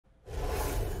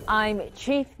I'm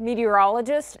Chief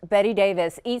Meteorologist Betty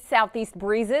Davis. East-southeast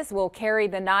breezes will carry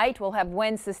the night. We'll have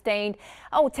winds sustained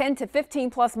 10 to 15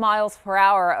 plus miles per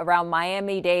hour around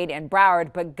Miami-Dade and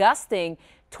Broward, but gusting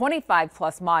 25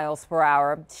 plus miles per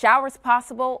hour. Showers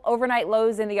possible, overnight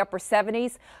lows in the upper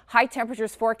 70s. High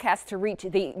temperatures forecast to reach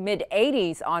the mid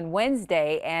 80s on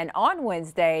Wednesday, and on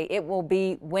Wednesday it will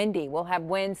be windy. We'll have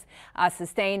winds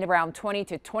sustained around 20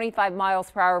 to 25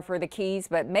 miles per hour for the Keys,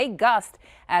 but may gust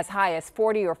as high as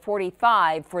 40 or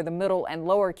 45 for the middle and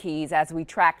lower Keys as we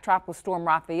track Tropical Storm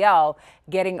Rafael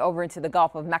getting over into the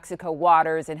Gulf of Mexico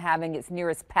waters and having its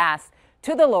nearest pass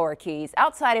to the lower Keys.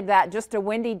 Outside of that, just a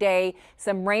windy day.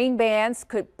 Some rain bands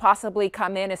could possibly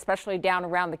come in, especially down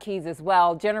around the Keys as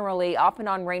well. Generally, off and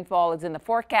on rainfall is in the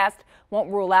forecast.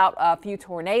 Won't rule out a few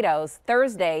tornadoes.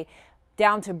 Thursday,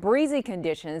 down to breezy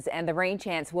conditions, and the rain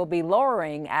chance will be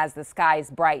lowering as the skies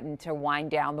brighten to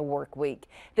wind down the work week.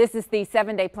 This is the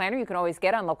 7-day planner you can always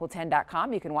get on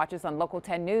local10.com. You can watch us on Local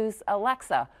 10 News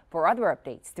Alexa for other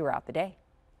updates throughout the day.